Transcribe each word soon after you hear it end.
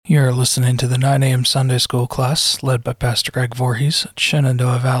You're listening to the 9 a.m. Sunday School class led by Pastor Greg Voorhees at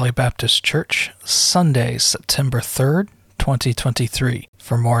Shenandoah Valley Baptist Church, Sunday, September 3rd, 2023.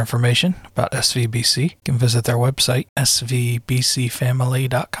 For more information about SVBC, you can visit their website,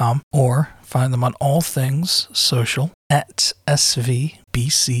 svbcfamily.com, or find them on all things social at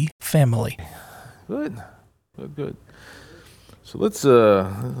SVBC Good. So let's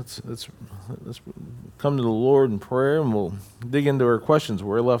come to the Lord in prayer, and we'll dig into our questions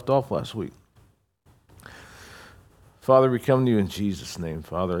where we left off last week. Father, we come to you in Jesus' name.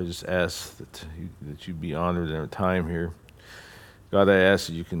 Father, I just ask that you be honored in our time here. God, I ask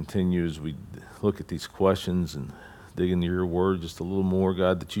that you continue as we look at these questions and dig into your word just a little more,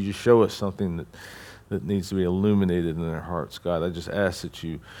 God, that you just show us something that needs to be illuminated in our hearts. God, I just ask that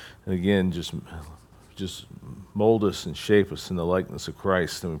you, again, just mold us and shape us in the likeness of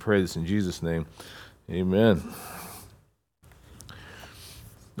Christ. And we pray this in Jesus' name. Amen.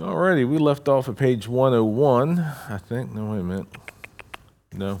 Alrighty, we left off at page 101, I think. No, wait a minute.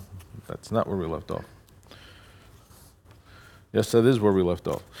 No, that's not where we left off. Yes, that is where we left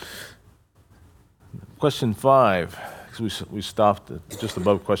off. Question 5, because we stopped at just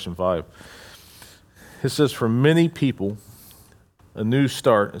above question 5. It says, for many people, a new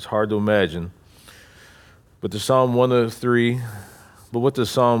start is hard to imagine. But what does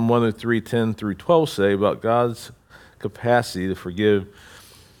Psalm 103:10 through 12 say about God's capacity to forgive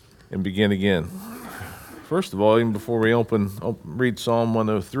and begin again? First of all, even before we read Psalm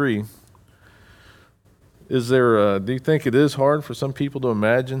 103, do you think it is hard for some people to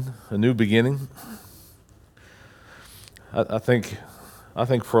imagine a new beginning? I think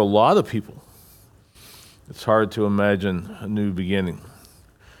for a lot of people, it's hard to imagine a new beginning.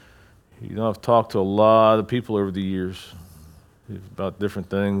 You know, I've talked to a lot of people over the years about different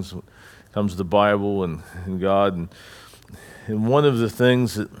things when it comes to the Bible and God, and one of the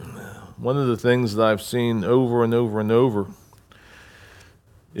things that I've seen over and over and over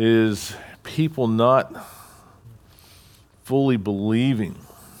is people not fully believing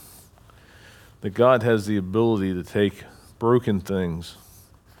that God has the ability to take broken things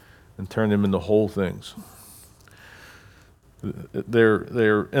and turn them into whole things.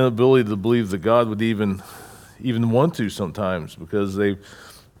 Their inability to believe that God would even want to sometimes, because they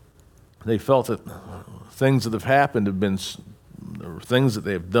felt that things that have happened or things that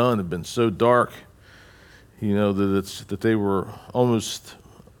they have done have been so dark, you know, that they were almost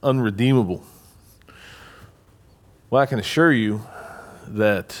unredeemable. Well, I can assure you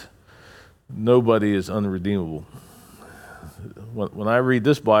that nobody is unredeemable. When I read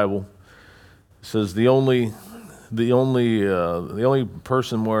this Bible, it says the only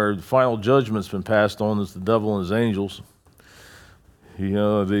person where final judgment's been passed on is the devil and his angels. You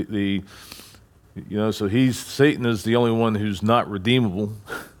know, so Satan is the only one who's not redeemable.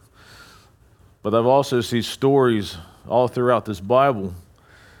 But I've also seen stories all throughout this Bible.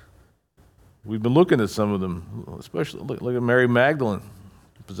 We've been looking at some of them, especially look at Mary Magdalene,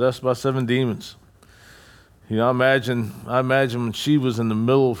 possessed by 7 demons. You know, I imagine when she was in the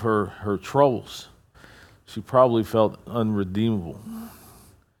middle of her troubles, she probably felt unredeemable.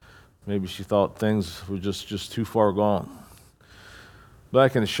 Maybe she thought things were just too far gone. But I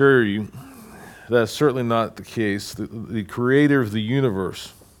can assure you that's certainly not the case. The creator of the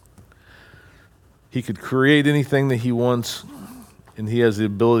universe, he could create anything that he wants, and he has the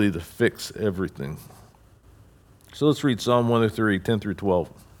ability to fix everything. So let's read Psalm 103:10 through 12.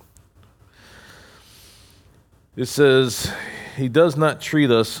 It says, he does not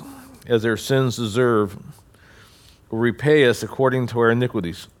treat us as our sins deserve, or repay us according to our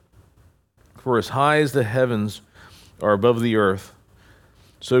iniquities. For as high as the heavens are above the earth,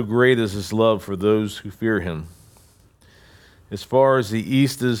 so great is his love for those who fear him. As far as the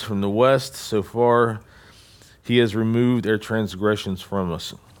east is from the west, so far he has removed our transgressions from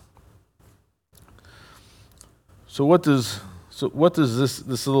us. So what does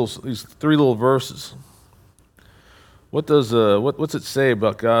these 3 little verses? What's it say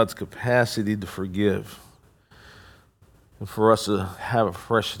about God's capacity to forgive and for us to have a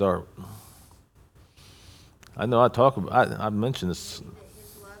fresh start? I know I mentioned this. His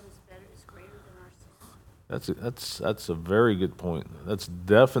love is greater than our sin. That's a very good point. That's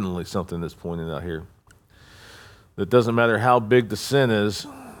definitely something that's pointed out here. That doesn't matter how big the sin is,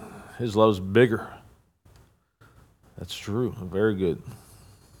 his love's bigger. That's true. Very good.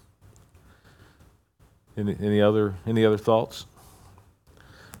 Any other thoughts?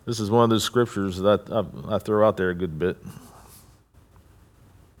 This is one of those scriptures that I throw out there a good bit.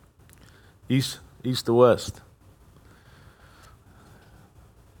 East to west.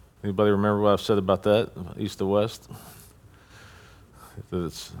 Anybody remember what I've said about that? East to west?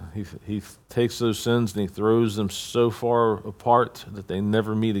 That he takes those sins and he throws them so far apart that they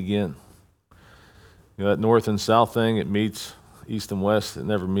never meet again. You know, that north and south thing, it meets east and west, it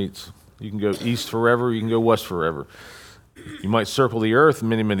never meets. You can go east forever, you can go west forever. You might circle the earth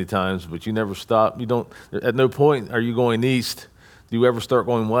many, many times, but you never stop. You don't, at no point are you going east. Do you ever start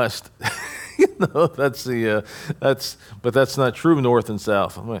going west? But that's not true north and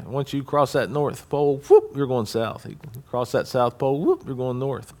south. Once you cross that north pole, whoop, you're going south. You cross that south pole, whoop, you're going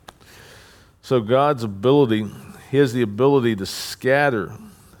north. So God's ability, he has the ability to scatter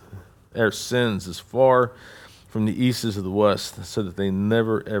our sins as far from the east as to the west so that they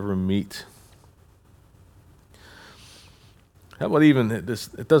never, ever meet. How about even this?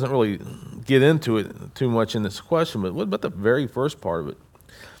 It doesn't really get into it too much in this question, but what about the very first part of it?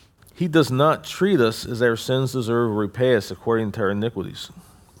 He does not treat us as our sins deserve or repay us according to our iniquities.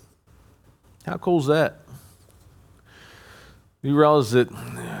 How cool is that? You realize that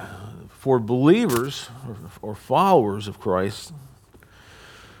for believers or followers of Christ,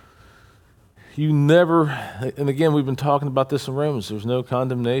 you never, and again, we've been talking about this in Romans, there's no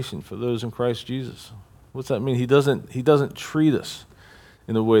condemnation for those in Christ Jesus. What's that mean? He doesn't treat us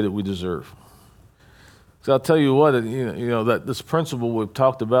in the way that we deserve. So I'll tell you what, you know that this principle we've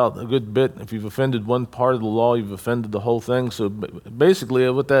talked about a good bit. If you've offended one part of the law, you've offended the whole thing. So basically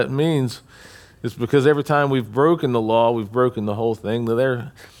what that means is because every time we've broken the law, we've broken the whole thing.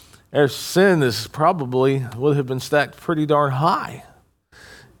 That our sin is probably would have been stacked pretty darn high,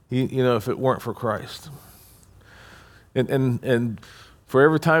 you know, if it weren't for Christ. And for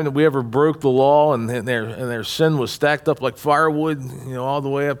every time that we ever broke the law and their sin was stacked up like firewood, you know, all the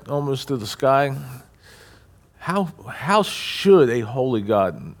way up almost to the sky. How should a holy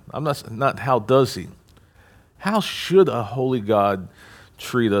God, I'm not how does he, how should a holy God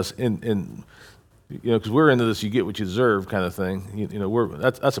treat us in you know, because we're into this you get what you deserve kind of thing. You know,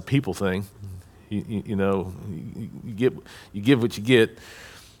 that's a people thing. You know, you give what you get.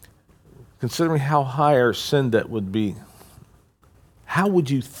 Considering how high our sin debt would be, how would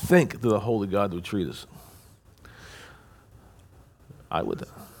you think that a holy God would treat us? I would.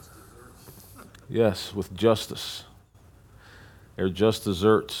 Yes, with justice. Our just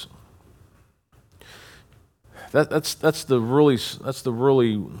deserts. That's the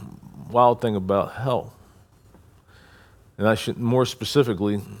really wild thing about hell. And I should more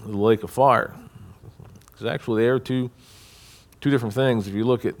specifically the lake of fire. Because actually they are two different things. If you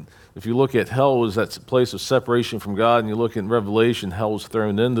look at hell as that place of separation from God, and you look at Revelation, hell was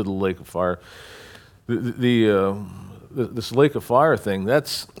thrown into the lake of fire. This lake of fire thing,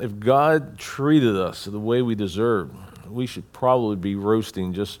 that's if God treated us the way we deserved, we should probably be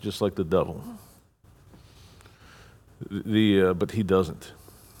roasting just like the devil. But he doesn't.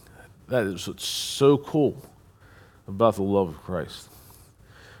 That is what's so cool about the love of Christ.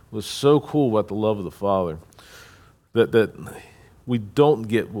 What's so cool about the love of the Father, that we don't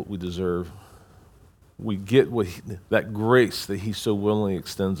get what we deserve. We get that grace that he so willingly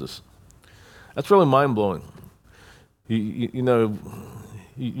extends us. That's really mind-blowing. You know,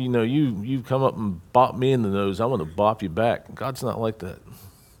 you come up and bop me in the nose, I want to bop you back. God's not like that.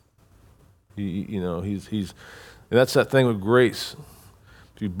 You know, he's and that's that thing with grace.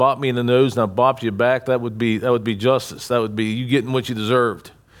 If you bop me in the nose and I bopped you back, that would be justice. That would be you getting what you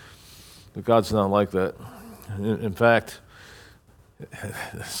deserved. But God's not like that. In fact,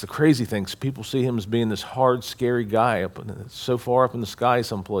 it's the crazy thing. People see him as being this hard, scary guy so far up in the sky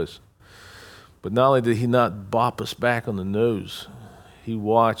someplace. But not only did he not bop us back on the nose, he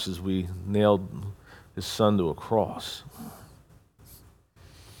watched as we nailed his son to a cross.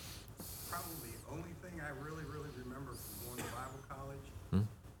 Probably the only thing I really, really remember from going to Bible college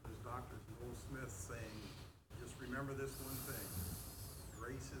was Dr. Joel Smith saying, just remember this one thing.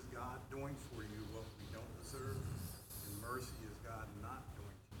 Grace is God doing for you what we don't deserve, and mercy is God not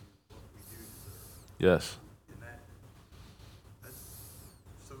doing to you what we do deserve. Yes.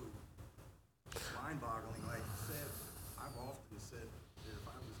 Mind-boggling, like you said. I've often said that if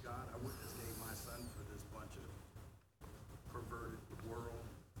I was God, I wouldn't have gave my son for this bunch of perverted world,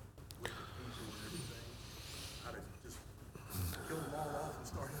 wicked people and everything. I'd have just killed them all off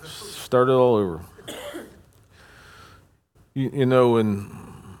and started all over. You know, and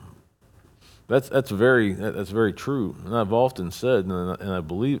that's very true. And I've often said, and I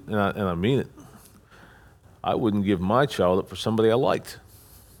believe, and I mean it. I wouldn't give my child up for somebody I liked.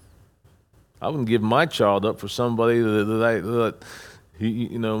 I wouldn't give my child up for somebody that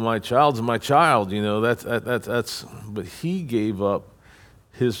you know, my child's my child, you know, that's but he gave up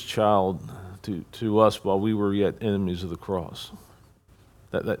his child to us while we were yet enemies of the cross.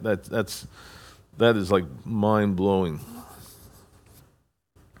 That is like mind-blowing.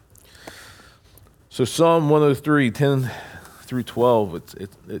 So Psalm 103, 10 through 12,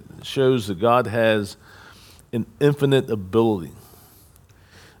 it shows that God has an infinite ability,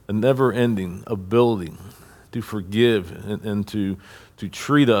 a never-ending ability to forgive and to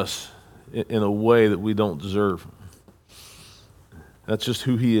treat us in a way that we don't deserve. That's just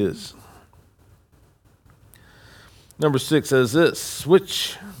who he is. Number 6 says this: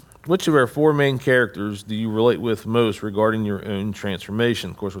 which of our four main characters do you relate with most regarding your own transformation?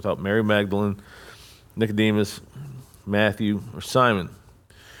 Of course, we're talking Mary Magdalene, Nicodemus, Matthew, or Simon.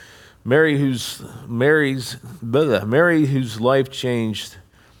 Mary, whose life changed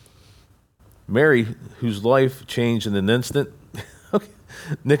in an instant.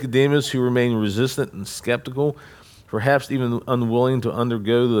 Nicodemus, who remained resistant and skeptical, perhaps even unwilling to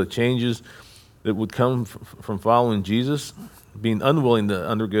undergo the changes that would come from following Jesus, being unwilling to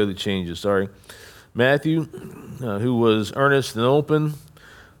undergo the changes, Matthew, who was earnest and open,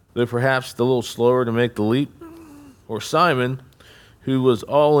 though perhaps a little slower to make the leap. Or Simon, who was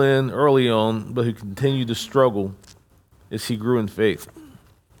all in early on, but who continued to struggle as he grew in faith.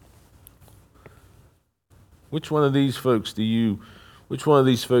 Which one of these folks do you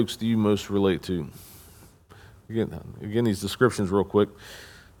most relate to? Again, these descriptions real quick.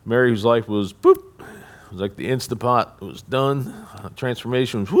 Mary, whose life was boop, it was like the Instapot, it was done.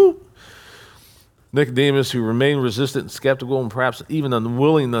 Transformation was whoop. Nicodemus, who remained resistant and skeptical and perhaps even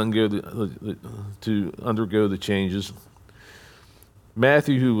unwilling to undergo the changes.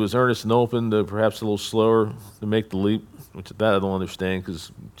 Matthew, who was earnest and open, though perhaps a little slower to make the leap, which that I don't understand,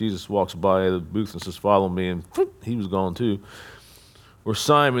 because Jesus walks by the booth and says, "Follow me," and he was gone too. Or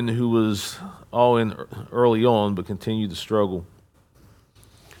Simon, who was all in early on but continued to struggle.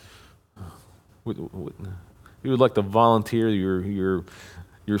 You would like to volunteer your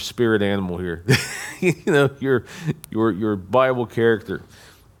spirit animal here, your Bible character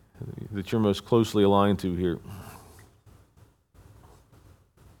that you're most closely aligned to here.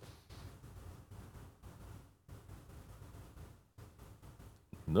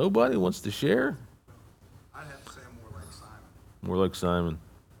 Nobody wants to share? I'd have to say I'm more like Simon. More like Simon.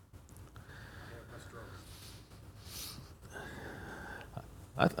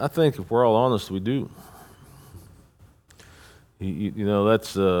 I think if we're all honest, we do.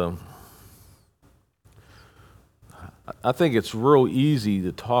 That's. I think it's real easy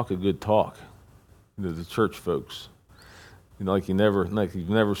to talk a good talk to the church folks. Like you've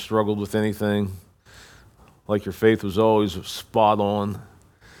never struggled with anything. Like your faith was always spot on.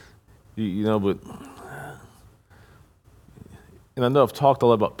 But and I know I've talked a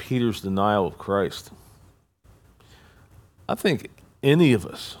lot about Peter's denial of Christ. I think any of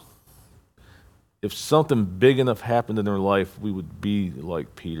us, if something big enough happened in our life, we would be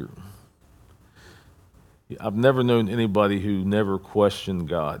like Peter. I've never known anybody who never questioned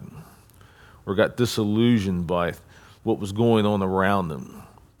God or got disillusioned by what was going on around them.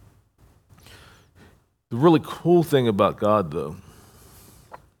 The really cool thing about God, though,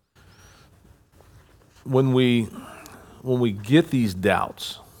 when we get these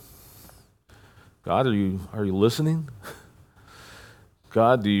doubts, God, are you listening?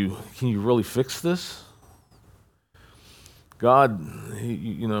 God, can you really fix this? God,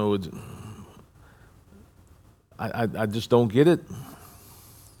 I just don't get it.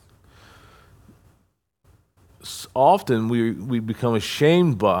 Often we become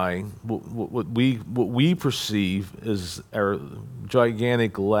ashamed by what we perceive as our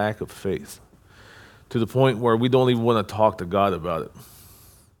gigantic lack of faith, to the point where we don't even want to talk to God about it.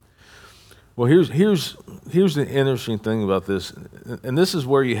 Well, here's the interesting thing about this, and this is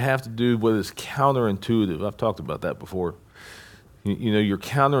where you have to do what is counterintuitive. I've talked about that before. Your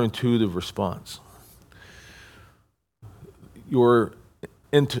counterintuitive response. Your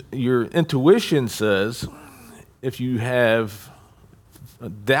intuition says, if you have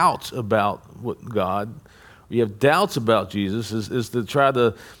doubts about what God, or you have doubts about Jesus, is to try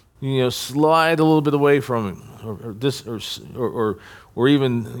to slide a little bit away from him, or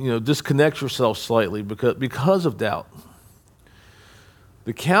even disconnect yourself slightly because of doubt.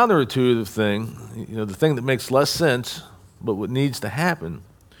 The counterintuitive thing, the thing that makes less sense, but what needs to happen,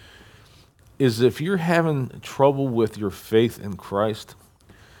 is if you're having trouble with your faith in Christ,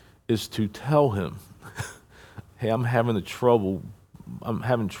 is to tell him, "Hey, I'm having trouble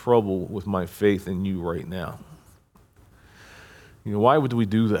with my faith in you right now." Why would we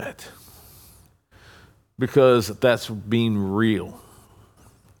do that? Because that's being real.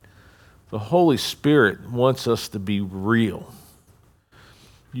 The Holy Spirit wants us to be real.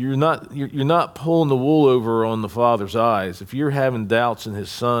 You're not pulling the wool over on the Father's eyes. If you're having doubts in his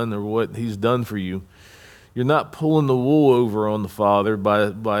Son or what he's done for you, You're not pulling the wool over on the Father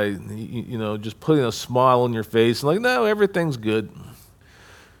by just putting a smile on your face and like, no, everything's good.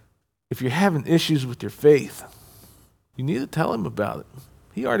 If you're having issues with your faith, you need to tell him about it.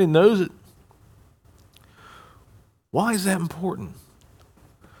 He already knows it. Why is that important?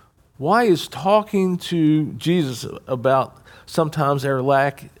 Why is talking to Jesus about sometimes our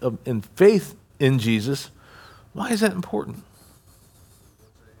lack in faith in Jesus, why is that important?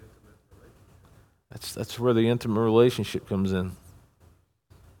 That's where the intimate relationship comes in.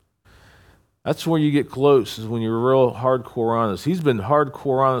 That's where you get close, is when you're real hardcore honest. He's been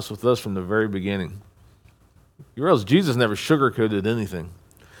hardcore honest with us from the very beginning. You realize Jesus never sugarcoated anything.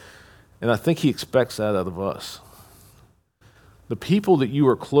 And I think he expects that out of us. The people that you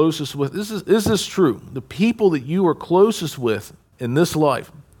are closest with, is this true? The people that you are closest with in this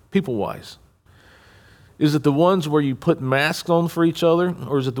life, people-wise, is it the ones where you put masks on for each other,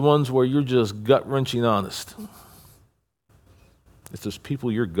 or is it the ones where you're just gut-wrenching honest? It's those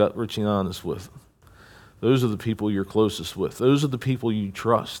people you're gut-wrenching honest with. Those are the people you're closest with. Those are the people you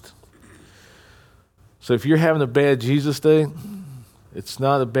trust. So if you're having a bad Jesus day, it's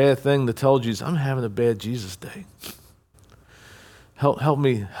not a bad thing to tell Jesus, I'm having a bad Jesus day. Help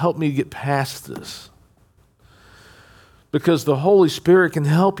me get past this. Because the Holy Spirit can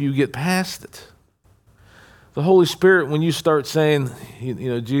help you get past it. The Holy Spirit, when you start saying,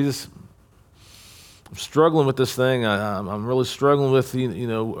 Jesus, I'm struggling with this thing. I'm really struggling with,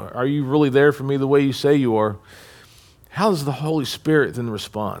 are you really there for me the way you say you are? How does the Holy Spirit then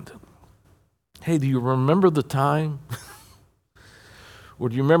respond? Hey, do you remember the time? Or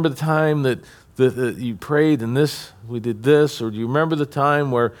do you remember the time that you prayed and we did this? Or do you remember the time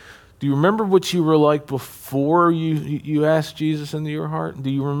do you remember what you were like before you asked Jesus into your heart? Do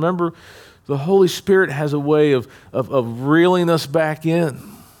you remember? The Holy Spirit has a way of reeling us back in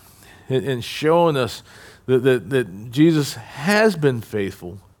and showing us that Jesus has been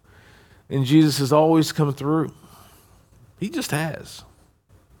faithful and Jesus has always come through. He just has.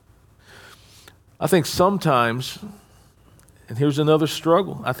 I think sometimes, and here's another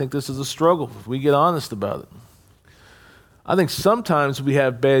struggle. I think this is a struggle if we get honest about it. I think sometimes we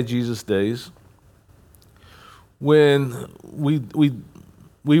have bad Jesus days when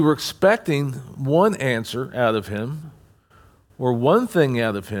we were expecting one answer out of him or one thing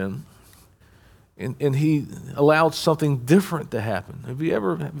out of him, and he allowed something different to happen.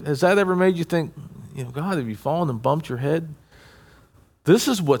 Has that ever made you think, God, have you fallen and bumped your head? This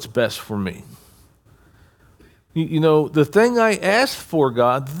is what's best for me. The thing I asked for,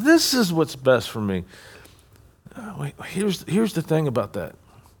 God, this is what's best for me. Here's the thing about that.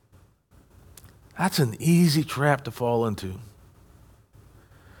 That's an easy trap to fall into.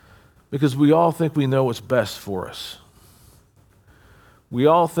 Because we all think we know what's best for us. We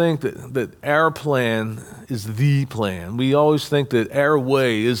all think that our plan is the plan. We always think that our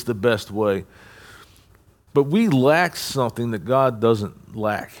way is the best way. But we lack something that God doesn't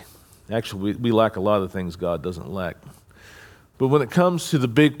lack. Actually, we lack a lot of things God doesn't lack. But when it comes to the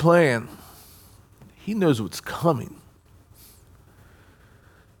big plan, he knows what's coming.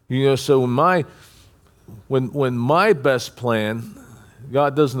 So when my best plan,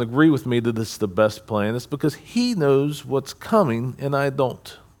 God doesn't agree with me that it's the best plan, it's because he knows what's coming and I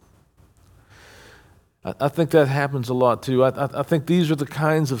don't. I think that happens a lot too. I think these are the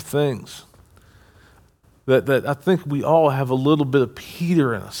kinds of things that I think we all have a little bit of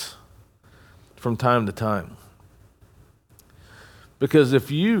Peter in us from time to time. Because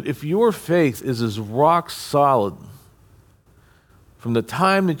if your faith is as rock solid from the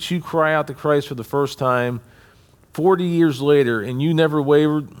time that you cry out to Christ for the first time, 40 years later, and you never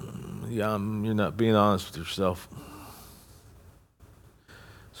wavered, you're not being honest with yourself.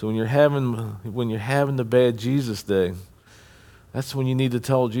 So when you're having the bad Jesus day, that's when you need to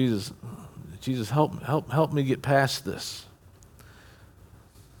tell Jesus, help me get past this.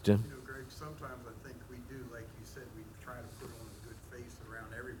 Jim? Greg, sometimes I think we do, like you said, we try to put on a good face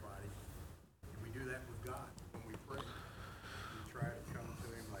around everybody. And we do that with God when we pray. We try to come to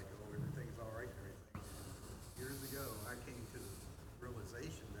him like, oh, everything's all right and everything. Years ago, I came to the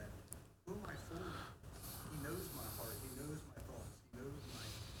realization that who am I fooling? He knows my heart. He knows my thoughts. He knows my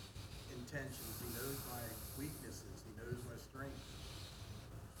intentions. He knows my weaknesses. He knows my strengths.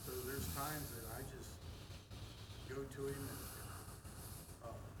 So there's times that I just go to him and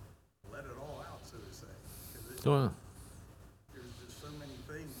let it all out, so to say. Because there's just so many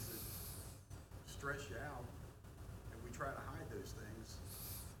things that stress you out, and we try to hide those things.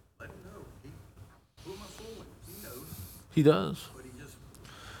 Let him know. Who am I fooling? He knows. He does. But he just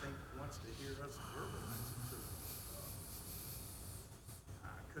wants to hear us verbalize it.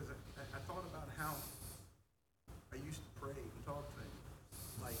 Because I thought about how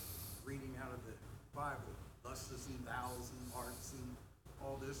out of the Bible, lusts and thous and arts and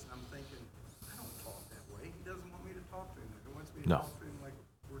all this. And I'm thinking, I don't talk that way. He doesn't want me to talk to him. He wants me to No. talk to him like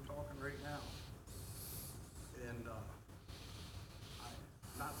we're talking right now. And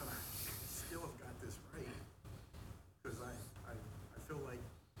not that I still have got this right, because I feel like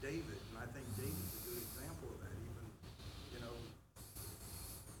David, and I think David's a good example of that. Even, you know,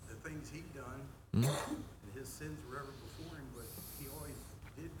 the things he'd done, and his sins were ever before him, but he always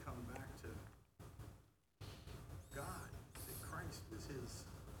did come back to God, that Christ was his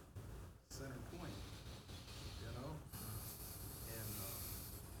center point, you know? And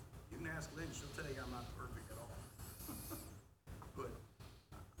you can ask Lynn, she'll tell you I'm not perfect at all. But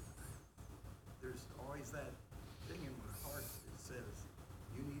there's always that thing in my heart that says,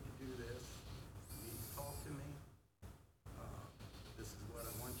 you need to do this, you need to talk to me, this is what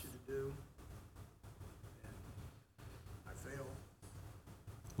I want you to do. And I fail,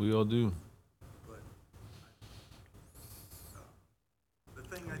 We all do. but the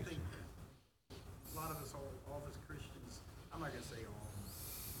thing I think a lot of us, all of us Christians, I'm not going to say all,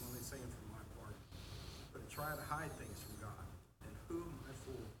 I'm only saying from my part, but try to hide things from God. And who am I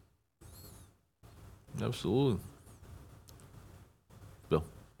for? Absolutely. Bill.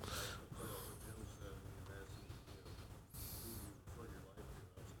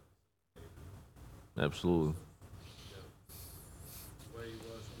 Absolutely. The way he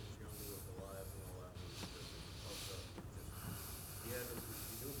was when he was younger with Goliath and all that was just he had to,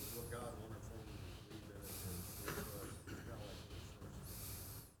 he knew what God wanted from him to believe in it, and it's kind of like this verse.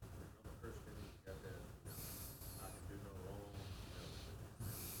 I'm a Christian, you got that, I can do no wrong,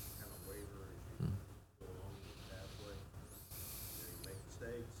 kind of waver as you go along the pathway. You make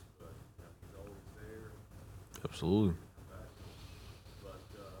mistakes, but he's always there. Absolutely. Back. But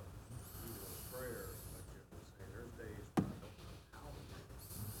even with prayer, like you were saying, there's days when I don't know how to pray.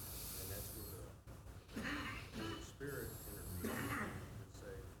 And that's where the Holy Spirit intervenes and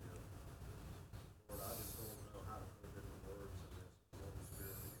say, Lord, I just don't know how to put it into words, and it's the Holy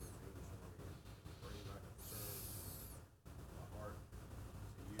Spirit that intervenes for me and bring my concerns, my heart to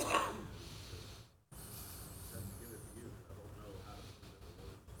you, and to give it to you. I don't know how to put it into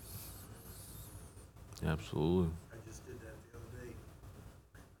words. Absolutely. I just did that the other day.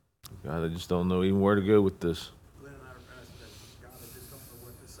 God, I just don't know even where to go with this. Lynn and I were asking that, God, I just don't know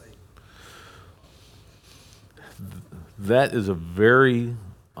what to say. That is a very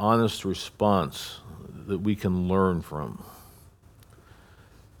honest response that we can learn from.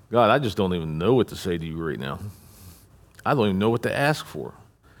 God, I just don't even know what to say to you right now. I don't even know what to ask for.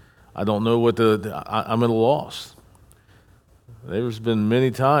 I don't know what I'm at a loss. There's been many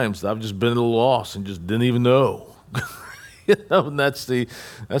times that I've just been at a loss and just didn't even know. And that's the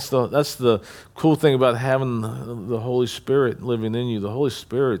cool thing about having the Holy Spirit living in you. The Holy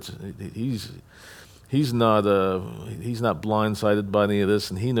Spirit, he's not blindsided by any of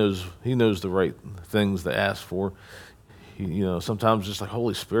this, and he knows the right things to ask for. Sometimes just like,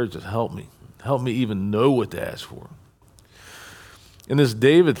 Holy Spirit, just help me even know what to ask for. And this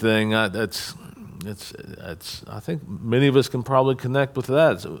David thing, I think many of us can probably connect with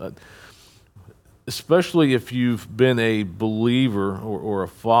that. So, especially if you've been a believer or a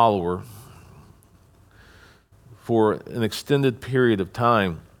follower for an extended period of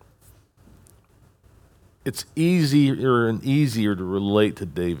time, it's easier and easier to relate to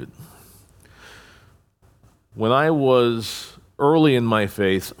David. When I was early in my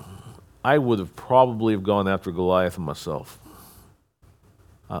faith, I would have probably gone after Goliath myself.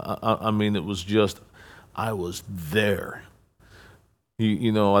 I mean, it was just, I was there.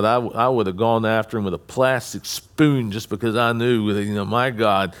 And I would have gone after him with a plastic spoon just because I knew that, my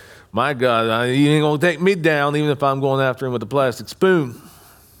God, he ain't going to take me down even if I'm going after him with a plastic spoon.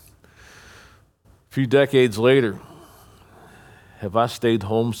 A few decades later, have I stayed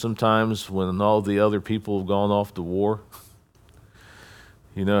home sometimes when all the other people have gone off to war?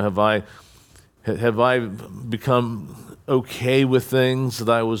 Have I become okay with things that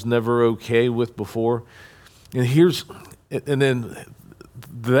I was never okay with before? And then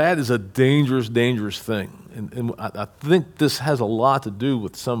that is a dangerous, dangerous thing. And I think this has a lot to do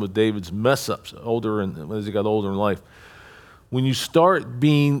with some of David's mess-ups as he got older in life. When you start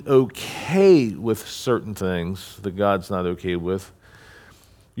being okay with certain things that God's not okay with,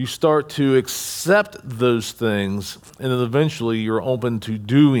 you start to accept those things, and then eventually you're open to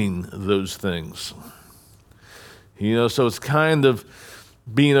doing those things. So it's kind of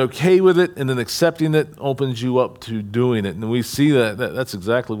being okay with it and then accepting it opens you up to doing it. And we see that's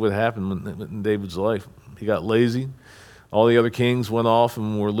exactly what happened in David's life. He got lazy. All the other kings went off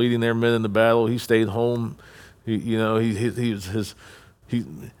and were leading their men in the battle. He stayed home. He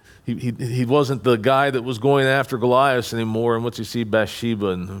he wasn't the guy that was going after Goliath anymore. And once you see Bathsheba,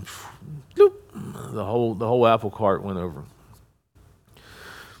 and bloop, the whole apple cart went over.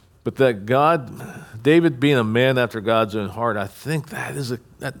 But that David being a man after God's own heart, I think that is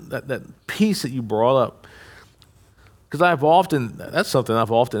that piece that you brought up. Because that's something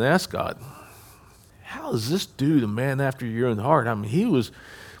I've often asked God. How is this dude a man after your own heart? I mean, he was,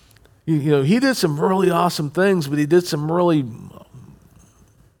 he did some really awesome things, but he did some really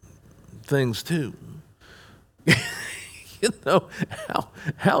things too.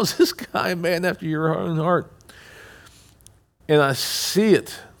 How is this guy a man after your own heart? And I see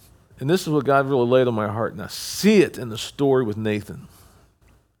it. And this is what God really laid on my heart. And I see it in the story with Nathan.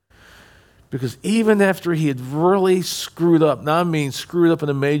 Because even after he had really screwed up, now I mean screwed up in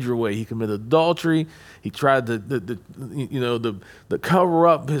a major way, he committed adultery, he tried to cover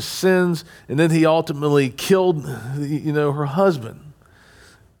up his sins, and then he ultimately killed her husband.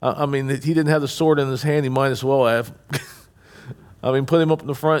 I mean, he didn't have the sword in his hand, he might as well have. I mean, put him up in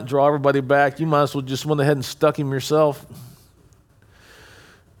the front, draw everybody back, you might as well just went ahead and stuck him yourself.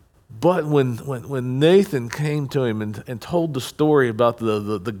 But when Nathan came to him and told the story about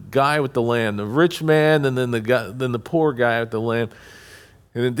the guy with the lamb, the rich man, and then the poor guy with the lamb,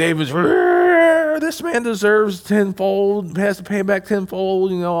 and then David's, this man deserves tenfold, has to pay back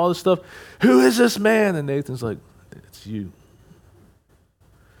tenfold, all this stuff. Who is this man? And Nathan's like, it's you.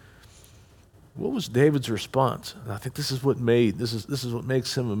 What was David's response? And I think this is what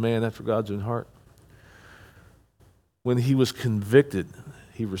makes him a man after God's own heart. When he was convicted,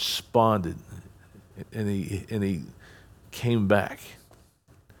 he responded, and he came back.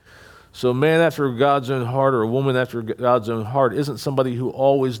 So a man after God's own heart, or a woman after God's own heart, isn't somebody who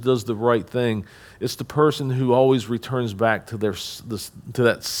always does the right thing. It's the person who always returns back to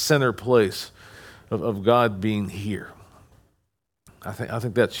that center place of God being here. I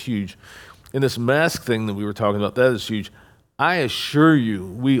think that's huge. And this mask thing that we were talking about, that is huge. I assure you,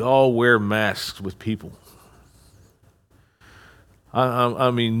 we all wear masks with people.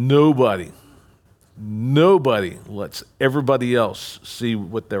 I mean, nobody lets everybody else see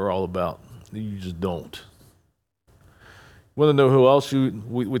what they're all about. You just don't. You want to know who else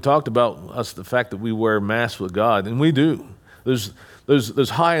we talked about the fact that we wear masks with God, and we do. There's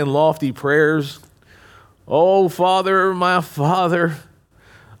high and lofty prayers. Oh, Father, my Father,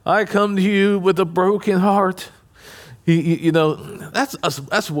 I come to you with a broken heart.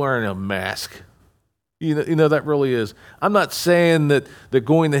 That's wearing a mask. That really is. I'm not saying that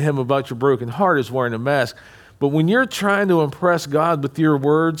going to him about your broken heart is wearing a mask, but when you're trying to impress God with your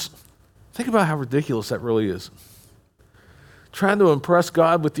words, think about how ridiculous that really is. Trying to impress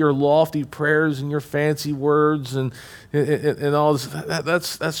God with your lofty prayers and your fancy words and all this,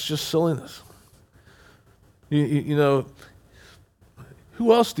 that's just silliness. Who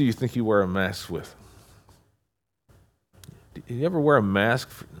else do you think you wear a mask with? Do you ever wear a mask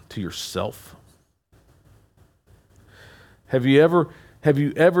to yourself? Have you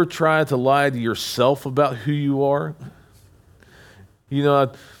ever tried to lie to yourself about who you are? When I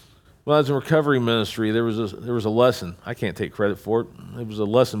was in recovery ministry, there was a lesson. I can't take credit for it. It was a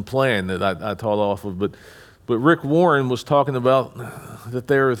lesson plan that I taught off of. But Rick Warren was talking about that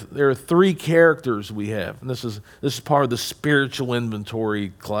there are three characters we have, and this is part of the spiritual inventory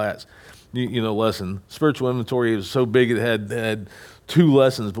class. Lesson. Spiritual inventory is so big it had two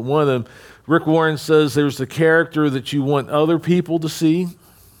lessons, but one of them, Rick Warren says, there's the character that you want other people to see.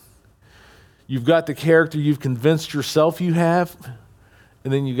 You've got the character you've convinced yourself you have,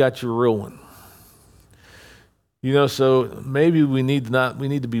 and then you got your real one. So maybe we need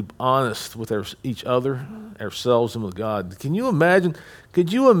to be honest with each other, ourselves, and with God. Could you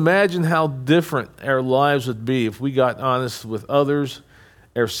imagine how different our lives would be if we got honest with others,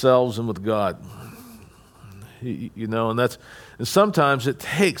 ourselves, and with God? And sometimes it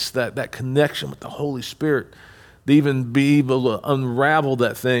takes that connection with the Holy Spirit to even be able to unravel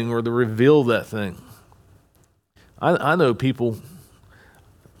that thing or to reveal that thing. I know people.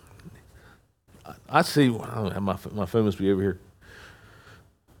 I see. I don't have my phone must be over here.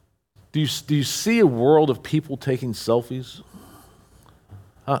 Do you see a world of people taking selfies?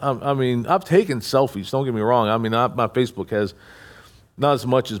 I mean, I've taken selfies. Don't get me wrong. I mean, my Facebook has not as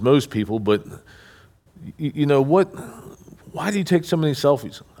much as most people, but you know what? Why do you take so many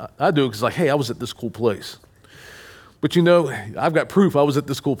selfies? I do it because, hey, I was at this cool place. But I've got proof I was at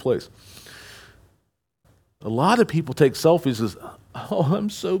this cool place. A lot of people take selfies as, oh, I'm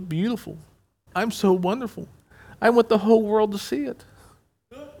so beautiful. I'm so wonderful. I want the whole world to see it.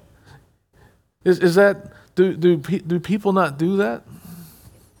 Is that, do people not do that?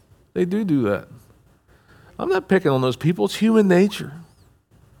 They do that. I'm not picking on those people. It's human nature.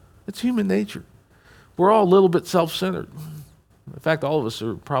 It's human nature. We're all a little bit self-centered. In fact, all of us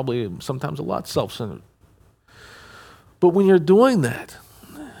are probably sometimes a lot self-centered. But when you're doing that,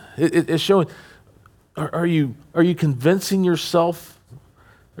 it's showing, are you convincing yourself?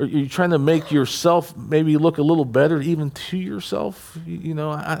 Are you trying to make yourself maybe look a little better even to yourself?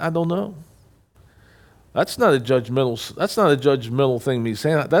 I don't know. That's not a judgmental thing me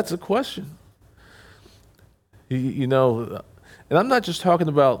saying that. That's a question. And I'm not just talking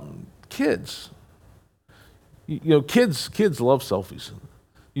about kids. Kids love selfies.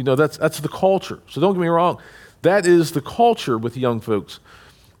 That's the culture. So don't get me wrong. That is the culture with young folks.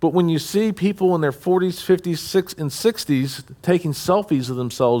 But when you see people in their 40s, 50s, and 60s taking selfies of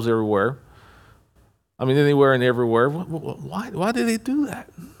themselves everywhere, anywhere and everywhere, why do they do that?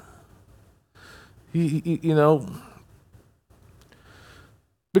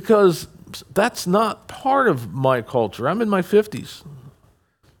 Because that's not part of my culture. I'm in my 50s.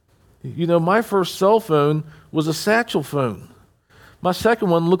 My first cell phone was a satchel phone. My second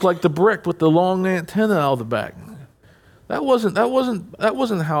one looked like the brick with the long antenna out of the back. That wasn't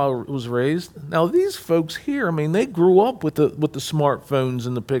how I was raised. Now these folks here, they grew up with the smartphones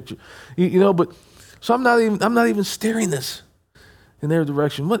in the picture, But so I'm not even steering this in their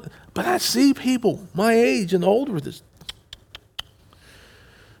direction. But I see people my age and older with this.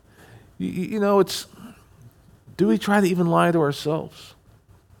 It's, do we try to even lie to ourselves?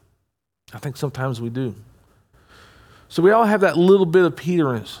 I think sometimes we do. So we all have that little bit of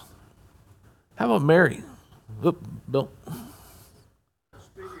Peter in us. How about Mary? Oop, Bill.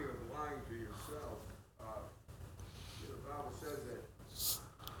 Speaking of lying to yourself, the Bible says that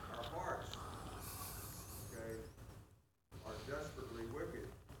our hearts, are desperately wicked.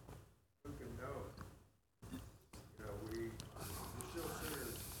 Who can know it? We're still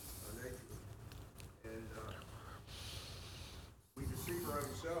sinners by nature, and we deceive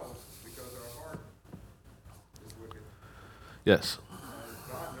ourselves because our heart is wicked. Yes.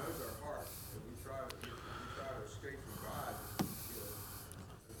 God knows our heart, and we try to escape from God. As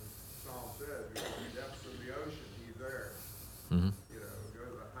the Psalm says, in the depths of the ocean, He's there. Mm-hmm. Go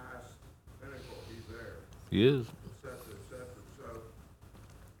to the highest pinnacle, He's there. He is. Et cetera. So,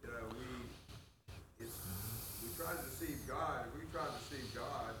 we try to deceive God. If we try to deceive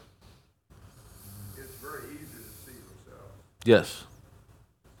God, it's very easy to deceive ourselves. Yes.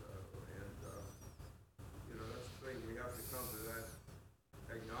 That's the thing. We have to come to that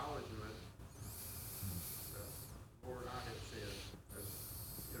acknowledgement that, Lord, I have sinned, as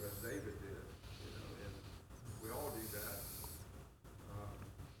David did, and we all do that.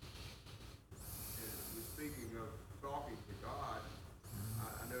 And speaking of talking to God,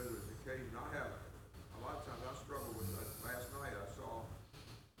 I know there's occasion a lot of times I struggle with that. Last night I saw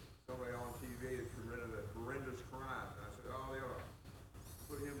somebody on TV that committed a horrendous crime, and I said, oh, they ought to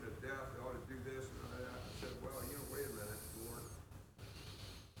put him to death, they ought to do this, and I said, well, wait a minute, Lord.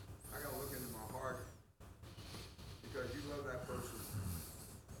 I got to look into my heart, because you love that person.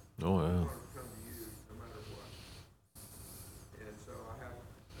 Oh, I yeah. want to come to you no matter what. And so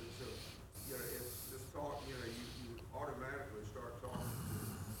it's this talk, you automatically start talking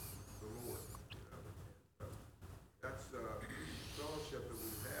to the Lord. So that's the fellowship that we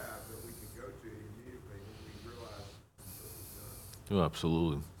have that we can go to immediately when we realize what we've done. Oh,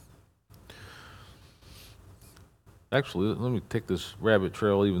 absolutely. Actually, let me take this rabbit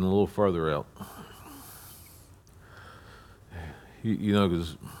trail even a little farther out.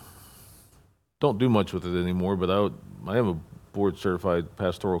 Because don't do much with it anymore, but I am a board-certified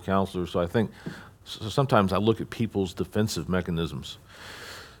pastoral counselor, so I think sometimes I look at people's defensive mechanisms.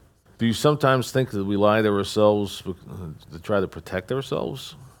 Do you sometimes think that we lie to ourselves to try to protect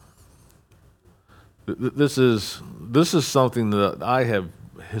ourselves? This is something that I have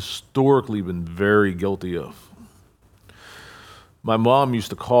historically been very guilty of. My mom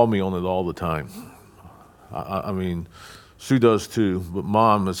used to call me on it all the time. Sue does too, but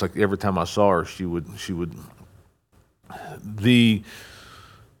Mom, it's like every time I saw her, she would.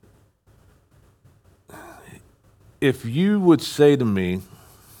 If you would say to me,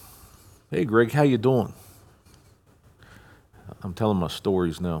 "Hey, Greg, how you doing?" I'm telling my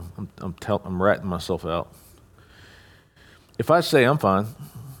stories now. I'm ratting myself out. If I say I'm fine,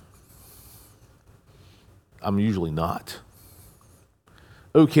 I'm usually not.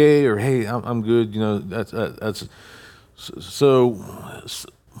 Okay, or hey, I'm good. That's so.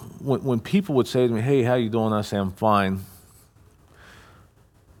 When people would say to me, "Hey, how you doing?" I say I'm fine.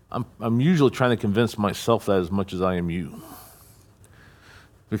 I'm usually trying to convince myself that as much as I am you.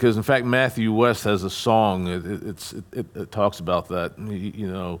 Because in fact, Matthew West has a song. It talks about that.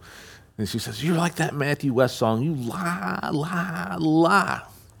 And she says, "You're like that Matthew West song. You lie, lie, lie."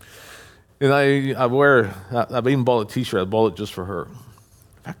 And I've even bought a T-shirt. I bought it just for her.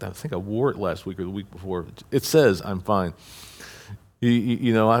 In fact, I think I wore it last week or the week before. It says "I'm fine."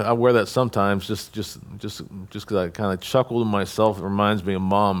 I wear that sometimes just because I kind of chuckle to myself. It reminds me of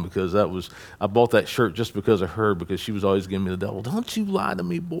Mom, because I bought that shirt just because of her, because she was always giving me the devil. Don't you lie to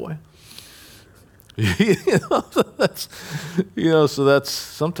me, boy. So that's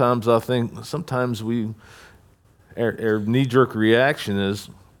sometimes I think our knee-jerk reaction is,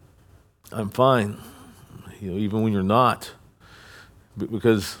 I'm fine, even when you're not,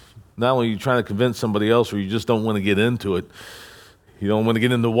 because not only are you trying to convince somebody else, or you just don't want to get into it. You don't want to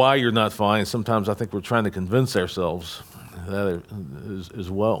get into why you're not fine. Sometimes I think we're trying to convince ourselves that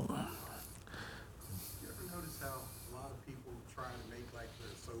as well. You ever notice how a lot of people try to make like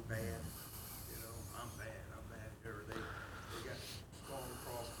they're so bad? I'm bad, or they got strong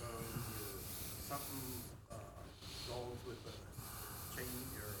crossbones or something, dogs with a chain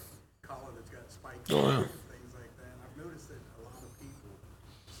or a collar that's got spikes Oh, on yeah. it, things like that. I've noticed that a lot of people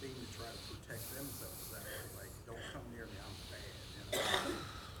seem to try to protect themselves that way, like, don't come near me, I'm bad.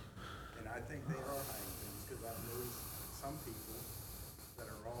 And I think they are hiding things, because I've noticed some people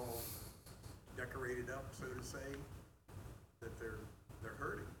that are all decorated up, so to say, that they're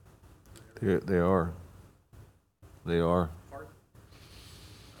hurting. They are. They are. Part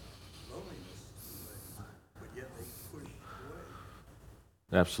loneliness, but yet they push away.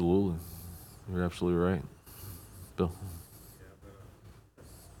 Absolutely. You're absolutely right. Bill. Yeah, but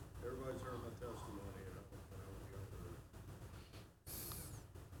everybody's heard my testimony. When I was younger,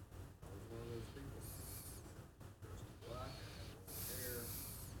 I was one of those people. Dressed black, I had long hair,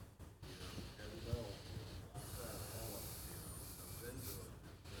 heavy metal, like that, all of it. I was into it.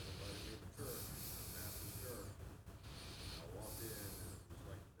 They invited me to church, Baptist church. I walked in, and it was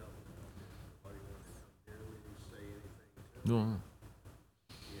like the devil walked in. Nobody wanted to come near me, say anything to me. No.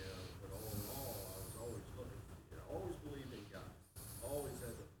 But all in all, I was always looking, always believed in God. Always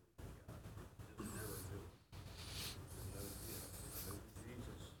had to believe in God. Just never knew. I knew who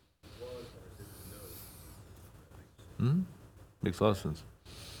Jesus was, but I didn't know. That makes sense. Makes a lot of sense.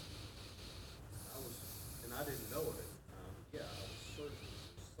 I didn't know it at the time. Yeah, I was searching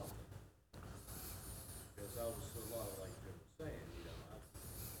for something. Because I was a lot like Jim was saying, I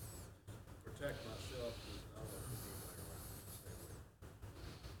protect myself because I don't want anybody around me to stay away.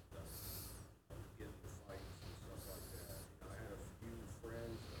 Get into fights and stuff like that. I had a few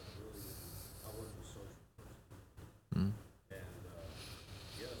friends, but I wasn't a social person. And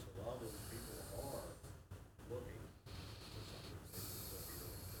yes, a lot of those people are looking for something. They just don't be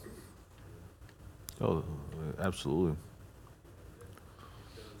really clear. Oh, absolutely. It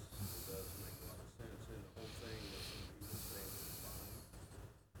does make a lot of sense. And the whole thing with some people saying it's fine.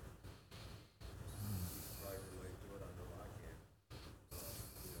 You can probably relate to it. I know I can.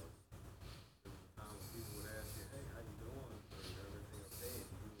 There was a time when people would ask you, "Hey, how you doing? Is everything okay?"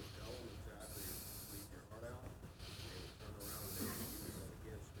 And you would tell them exactly, leave your heart out. And they would turn around and they would use it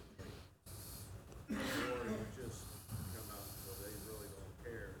against you later. Or you just come out, well, they really don't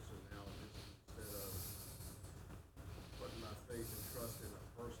care. So now just instead of putting my faith and trust in a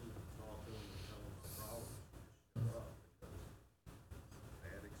person to talk to them and tell them my problems, just shut up because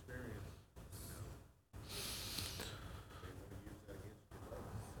bad experience, they want to use that against you later.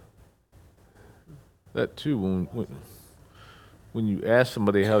 That too, when you ask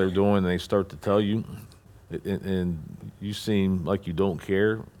somebody how they're doing and they start to tell you, and you seem like you don't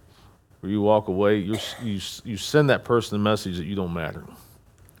care, or you walk away, you send that person a message that you don't matter.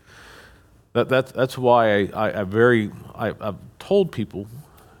 That's why I've told people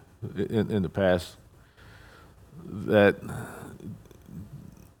in the past that,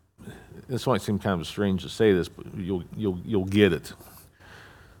 this might seem kind of strange to say this, but you'll get it.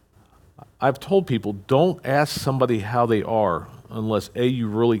 I've told people, don't ask somebody how they are unless A, you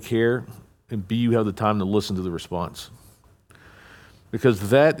really care, and B, you have the time to listen to the response. Because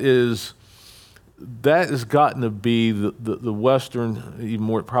that has gotten to be the Western, even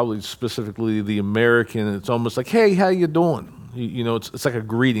more probably specifically the American. It's almost like, hey, how you doing? It's like a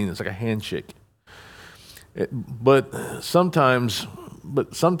greeting. It's like a handshake. But sometimes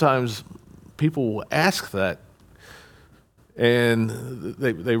people will ask that, and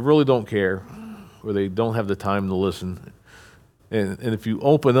they really don't care, or they don't have the time to listen. And if you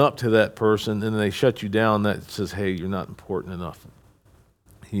open up to that person and they shut you down, that says, hey, you're not important enough.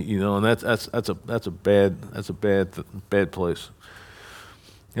 And that's a bad place.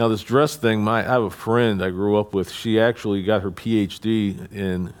 This dress thing. I have a friend I grew up with. She actually got her PhD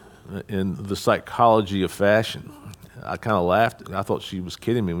in the psychology of fashion. I kind of laughed. I thought she was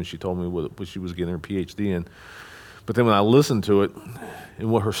kidding me when she told me what she was getting her PhD in. But then when I listened to it and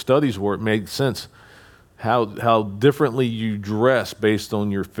what her studies were, it made sense. How differently you dress based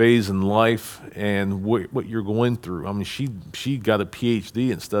on your phase in life and what you're going through. I mean, she got a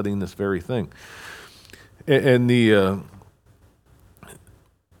PhD in studying this very thing. And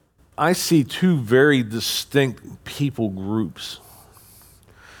I see two very distinct people groups.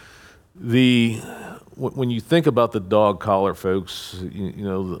 When you think about the dog collar folks, you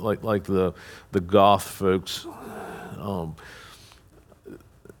know, like the goth folks,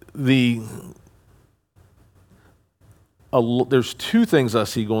 there's two things I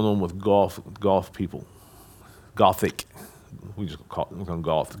see going on with goth people. Gothic. We just call them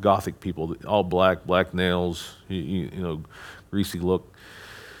goth. Gothic people, all black nails, you know, greasy look.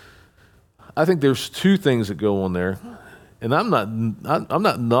 I think there's two things that go on there, and I'm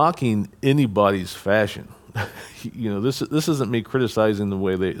not knocking anybody's fashion. You know, this isn't me criticizing the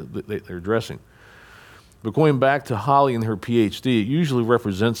way they're dressing. But going back to Holly and her PhD, it usually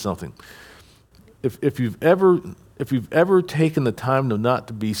represents something. If you've ever taken the time not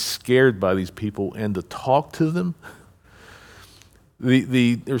to be scared by these people and to talk to them,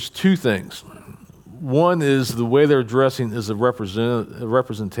 there's two things. One is the way they're dressing is a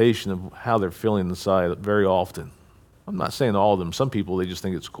representation of how they're feeling inside very often. I'm not saying all of them. Some people, they just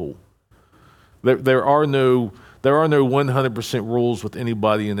think it's cool. There are no 100% rules with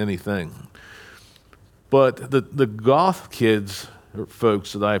anybody and anything. But the goth kids or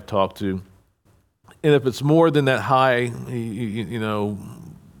folks that I've talked to, and if it's more than that high, you know,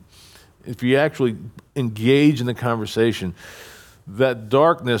 if you actually engage in the conversation, that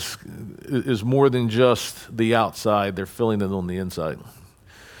darkness is more than just the outside. They're feeling it on the inside.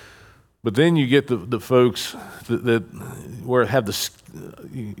 But then you get the folks that where have they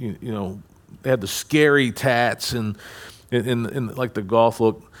have the scary tats and like the goth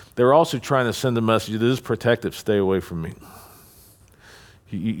look. They're also trying to send a message that is protective. Stay away from me.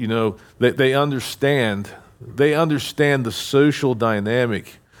 You know, they understand the social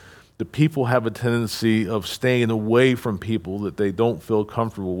dynamic. The people have a tendency of staying away from people that they don't feel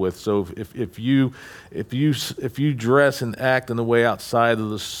comfortable with. So if you dress and act in a way outside of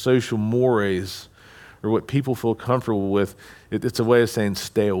the social mores or what people feel comfortable with, it's a way of saying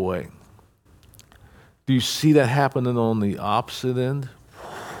stay away. Do you see that happening on the opposite end?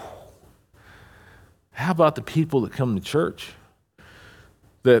 How about the people that come to church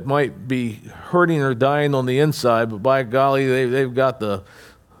that might be hurting or dying on the inside, but by golly, they've got the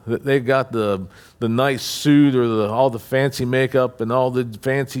nice suit or all the fancy makeup and all the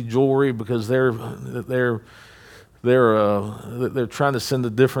fancy jewelry because they're trying to send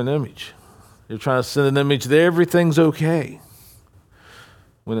a different image. They're trying to send an image that everything's okay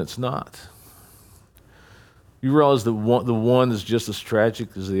when it's not. You realize that the one is just as tragic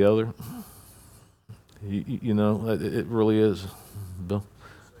as the other. You know, it really is. Bill?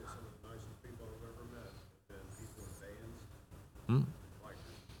 Say some of the nicest people I've ever met have been people in bands,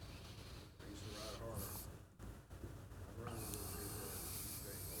 bikers. I used to ride hard. I've run into those people and you think, oh, look at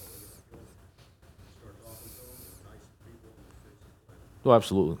that killer. You start talking to them, they're the nicest people on the face of the planet. Oh,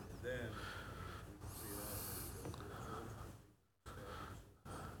 absolutely. Then we can see that when you go to a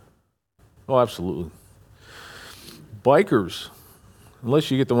church. Oh, absolutely. Bikers, unless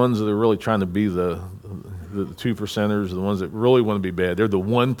you get the ones that are really trying to be the 2%ers, the ones that really want to be bad, they're the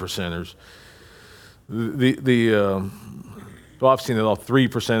 1%ers. Well, I've seen it all,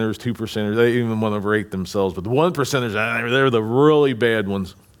 3%ers, 2%ers, they even want to rate themselves, but the 1%ers, they're the really bad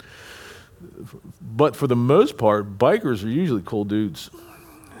ones. But for the most part, bikers are usually cool dudes.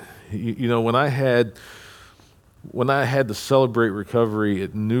 You know, when I had to celebrate recovery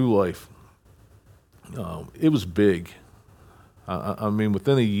at New Life, it was big. I mean,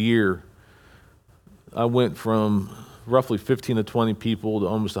 within a year, I went from roughly 15 to 20 people to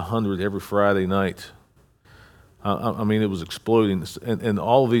almost 100 every Friday night. I mean, it was exploding. And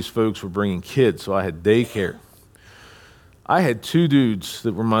all of these folks were bringing kids, so I had daycare. I had two dudes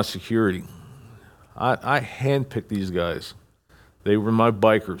that were my security. I handpicked these guys. They were my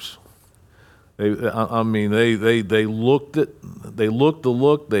bikers. They looked the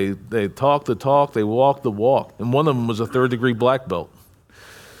look, they talked the talk, they walked the walk. And one of them was a third-degree black belt.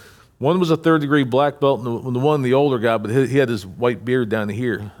 One was a third-degree black belt, and the older guy, but he had his white beard down to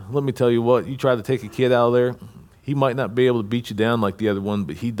here. Let me tell you what, you try to take a kid out of there, he might not be able to beat you down like the other one,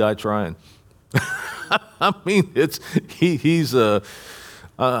 but he'd die trying. I mean,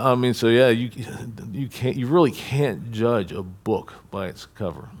 so yeah, you really can't judge a book by its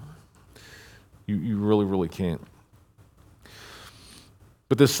cover. You really, really can't.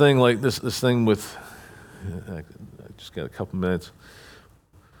 But this thing with, I just got a couple minutes.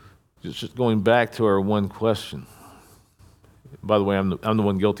 Just going back to our one question. By the way, I'm the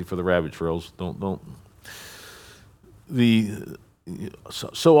one guilty for the rabbit trails. Don't.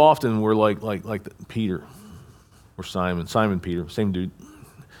 So often we're like Peter or Simon Peter, same dude.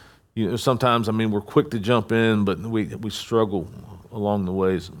 Sometimes, we're quick to jump in, but we struggle along the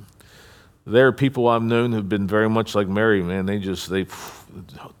ways. There are people I've known who've been very much like Mary, man. They did a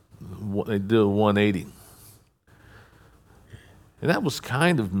 180. And that was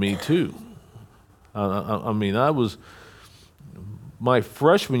kind of me too. I was my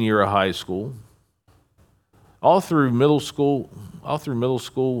freshman year of high school, all through middle school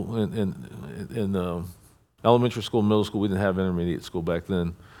and elementary school, middle school. We didn't have intermediate school back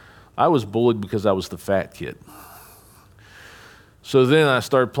then. I was bullied because I was the fat kid. So then I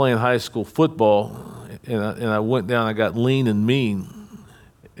started playing high school football, and I went down. I got lean and mean,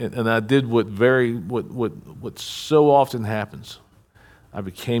 and I did what so often happens. I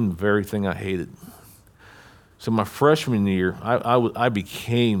became the very thing I hated. So my freshman year, I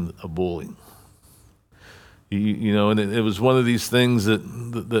became a bully. And it was one of these things that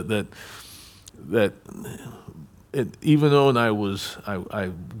even though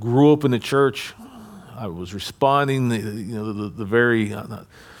I grew up in the church, I was responding. I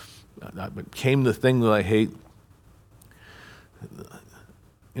became the thing that I hate.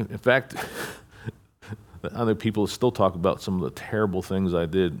 In fact, I know people still talk about some of the terrible things I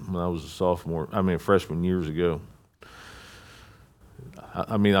did when I was a freshman years ago.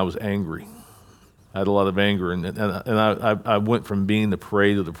 I was angry. I had a lot of anger, and I went from being the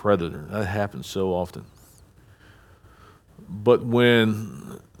prey to the predator. That happens so often. But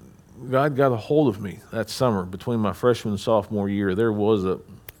when God got a hold of me that summer between my freshman and sophomore year, there was a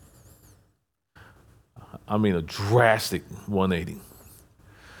drastic 180.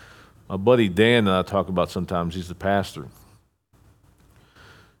 My buddy Dan that I talk about sometimes, he's the pastor.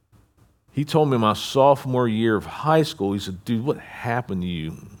 He told me my sophomore year of high school, he said, dude, what happened to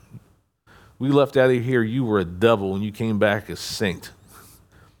you? We left out of here, you were a devil, and you came back a saint.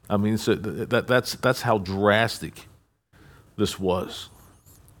 So that's how drastic this was.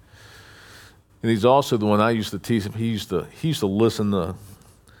 And he's also the one I used to tease him. He used to listen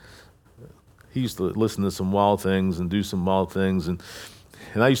to some wild things and do some wild things, and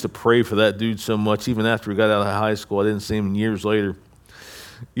I used to pray for that dude so much. Even after he got out of high school, I didn't see him years later.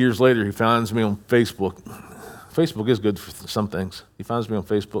 Years later, he finds me on Facebook. Facebook is good for some things. He finds me on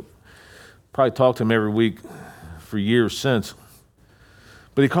Facebook. Probably talked to him every week for years since.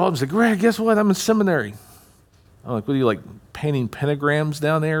 But he called and said, Greg, guess what? I'm in seminary. I'm like, what are you, like, painting pentagrams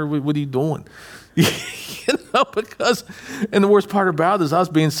down there? What are you doing? Because, and the worst part about it is I was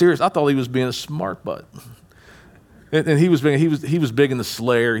being serious. I thought he was being a smart butt. And he was big in the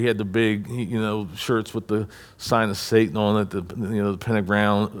Slayer. He had the big, shirts with the sign of Satan on it, the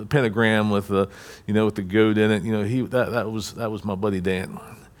pentagram with the, with the goat in it. That was my buddy Dan.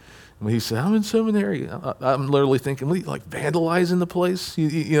 When he said, I'm in seminary, I'm literally thinking, what are you, like, vandalizing the place?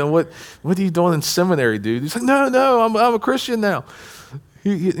 What are you doing in seminary, dude? He's like, no, I'm a Christian now.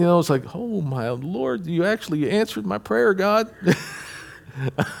 It's like, oh my Lord, you actually answered my prayer, God.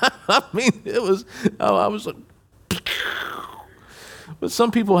 I was like, but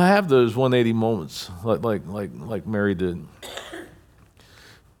some people have those 180 moments, like Mary did.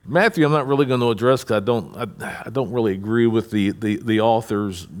 Matthew, I'm not really going to address because I don't really agree with the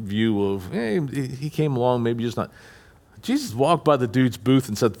author's view of, hey, he came along, maybe just not. Jesus walked by the dude's booth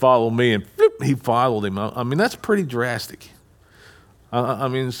and said, "Follow me," and he followed him. That's pretty drastic.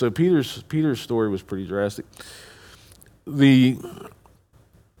 So Peter's story was pretty drastic. The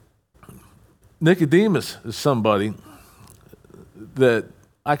Nicodemus is somebody that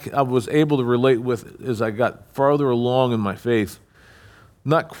I was able to relate with as I got farther along in my faith.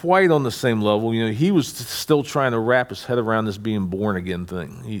 Not quite on the same level. He was still trying to wrap his head around this being born again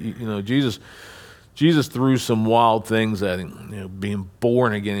thing. Jesus threw some wild things at him, being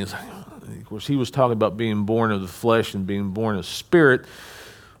born again. Of course, he was talking about being born of the flesh and being born of spirit.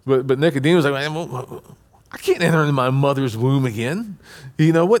 But Nicodemus was like, I can't enter into my mother's womb again.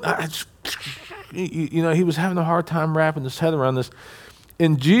 He was having a hard time wrapping his head around this.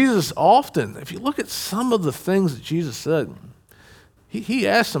 And Jesus often, if you look at some of the things that Jesus said, he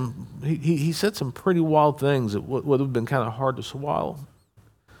asked some, he said some pretty wild things that would have been kind of hard to swallow,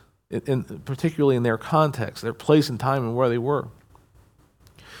 particularly in their context, their place and time and where they were.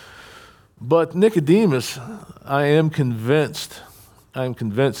 But Nicodemus, I am convinced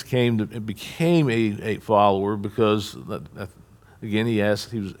became a follower because, again, he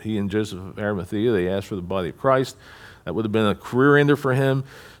and Joseph of Arimathea, they asked for the body of Christ. That would have been a career ender for him.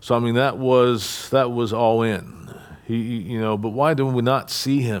 So that was all in. But why do we not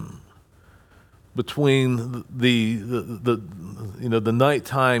see him between the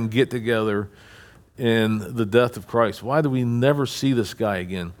nighttime get together and the death of Christ? Why do we never see this guy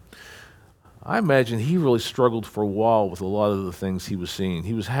again? I imagine he really struggled for a while with a lot of the things he was seeing.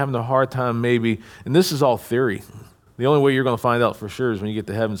 He was having a hard time maybe, and this is all theory. The only way you're going to find out for sure is when you get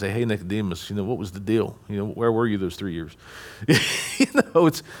to heaven and say, hey, Nicodemus, what was the deal? Where were you those 3 years?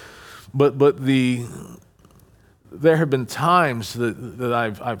 There have been times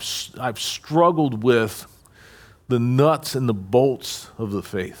that I've struggled with the nuts and the bolts of the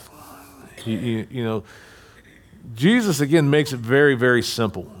faith. Jesus, again, makes it very, very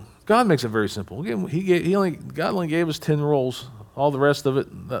simple. God makes it very simple. Again, God only gave us 10 rules. All the rest of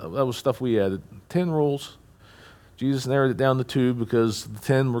it, that was stuff we added. 10 rules. Jesus narrowed it down to 2 because the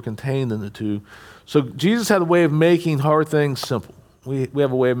 10 were contained in the 2. So Jesus had a way of making hard things simple. We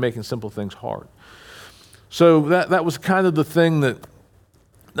have a way of making simple things hard. So that was kind of the thing that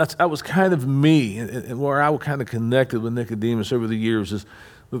was kind of me, and where I kind of connected with Nicodemus over the years is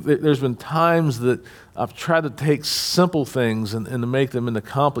there's been times that I've tried to take simple things and to make them into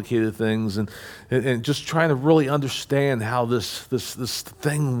complicated things, and just trying to really understand how this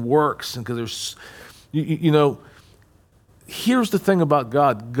thing works. And because there's, here's the thing about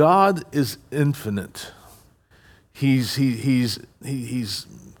God. God is infinite. He's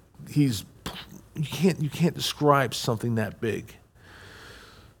you can't describe something that big.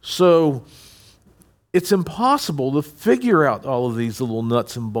 So it's impossible to figure out all of these little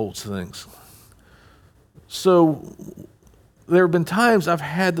nuts and bolts things. So there have been times I've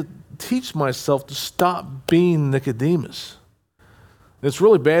had to teach myself to stop being Nicodemus. It's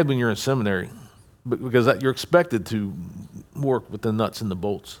really bad when you're in seminary, because you're expected to work with the nuts and the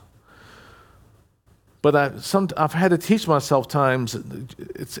bolts. But I've had to teach myself times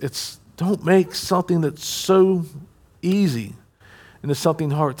it's don't make something that's so easy into something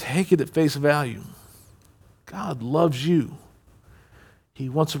hard. Take it at face value. God loves you. He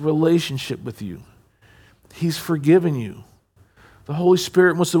wants a relationship with you. He's forgiven you. The Holy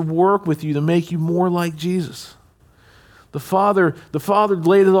Spirit wants to work with you to make you more like Jesus. The Father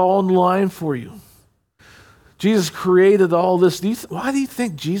laid it all on the line for you. Jesus created all this. Why do you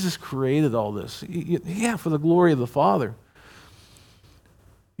think Jesus created all this? Yeah, for the glory of the Father.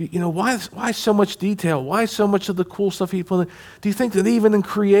 Why so much detail? Why so much of the cool stuff he put in? Do you think that even in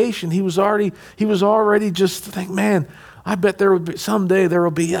creation, he was already just think, man, I bet someday there will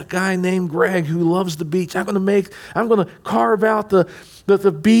be a guy named Greg who loves the beach. I'm going to carve out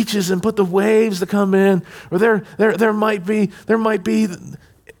the beaches and put the waves to come in. Or there might be.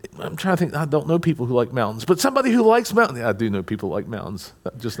 I'm trying to think. I don't know people who like mountains, but somebody who likes mountains. Yeah, I do know people who like mountains.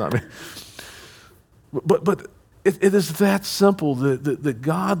 Just not me. But it is that simple that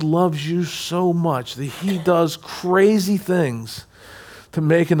God loves you so much that he does crazy things to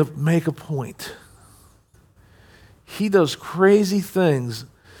make a point. He does crazy things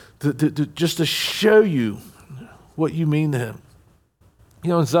just to show you what you mean to him.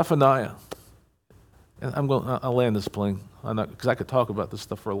 In Zephaniah, and I'll land this plane because I could talk about this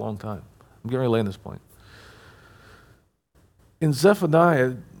stuff for a long time. I'm getting ready to land this plane. In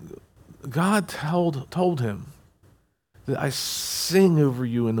Zephaniah, God told him that I sing over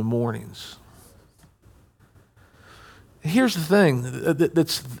you in the mornings. Here's the thing,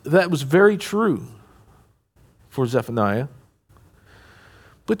 that was very true for Zephaniah.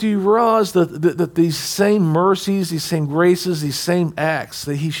 But do you realize that these same mercies, these same graces, these same acts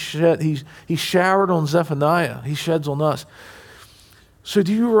that he showered on Zephaniah, he sheds on us. So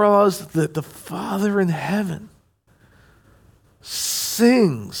do you realize that the Father in heaven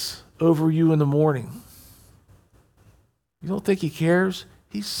sings over you in the morning? You don't think he cares?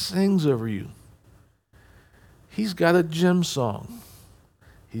 He sings over you. He's got a Jim song.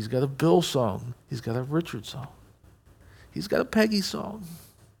 He's got a Bill song. He's got a Richard song. He's got a Peggy song.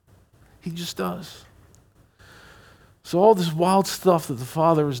 He just does. So all this wild stuff that the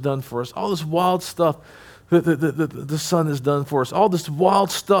Father has done for us, all this wild stuff that the Son has done for us, all this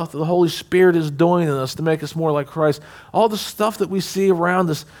wild stuff that the Holy Spirit is doing in us to make us more like Christ, all the stuff that we see around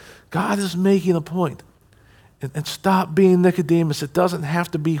us, God is making a point. And stop being Nicodemus. It doesn't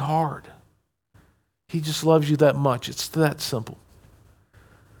have to be hard. He just loves you that much. It's that simple.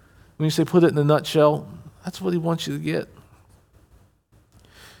 When you say put it in a nutshell, that's what he wants you to get.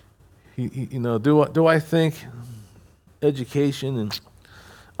 Do I think education and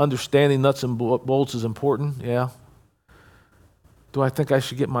understanding nuts and bolts is important? Yeah. Do I think I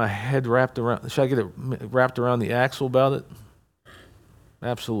should get my head wrapped around? Should I get it wrapped around the axle about it?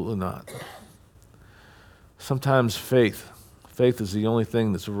 Absolutely not. Sometimes faith is the only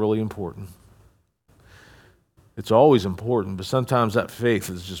thing that's really important. It's always important, but sometimes that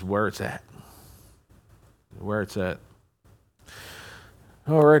faith is just where it's at. where it's at.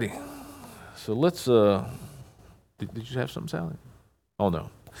 Alrighty. So let's, did you have something, Sally? Oh, no.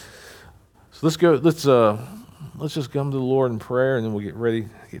 So let's just come to the Lord in prayer, and then we'll get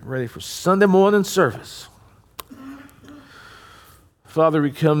ready for Sunday morning service. Father,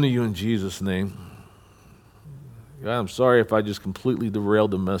 we come to you in Jesus' name. God, I'm sorry if I just completely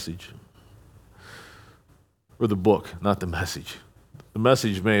derailed the message. Or the book, not the message. The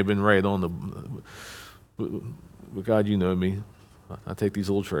message may have been right on but God, you know me. I take these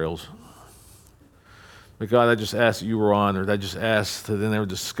little trails. But God, I just ask that you were honored. I just ask that in there were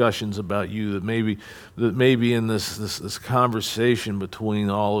discussions about you, that maybe in this conversation between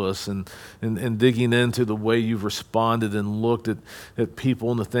all of us and digging into the way you've responded and looked at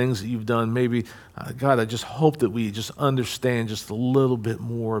people and the things that you've done, maybe, God, I just hope that we just understand just a little bit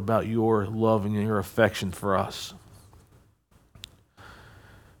more about your love and your affection for us.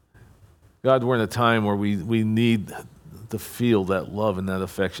 God, we're in a time where we need to feel that love and that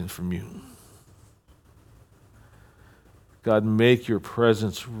affection from you. God, make your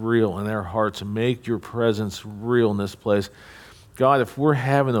presence real in our hearts. Make your presence real in this place. God, if we're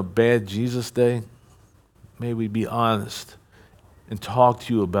having a bad Jesus day, may we be honest and talk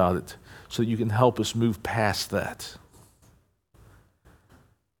to you about it so that you can help us move past that.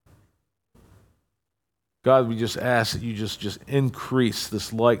 God, we just ask that you just increase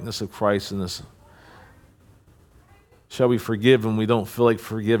this likeness of Christ in us. Shall we forgive when we don't feel like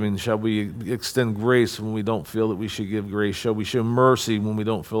forgiving? Shall we extend grace when we don't feel that we should give grace? Shall we show mercy when we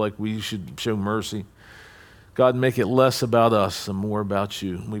don't feel like we should show mercy? God, make it less about us and more about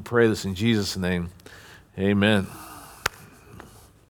you. We pray this in Jesus' name. Amen.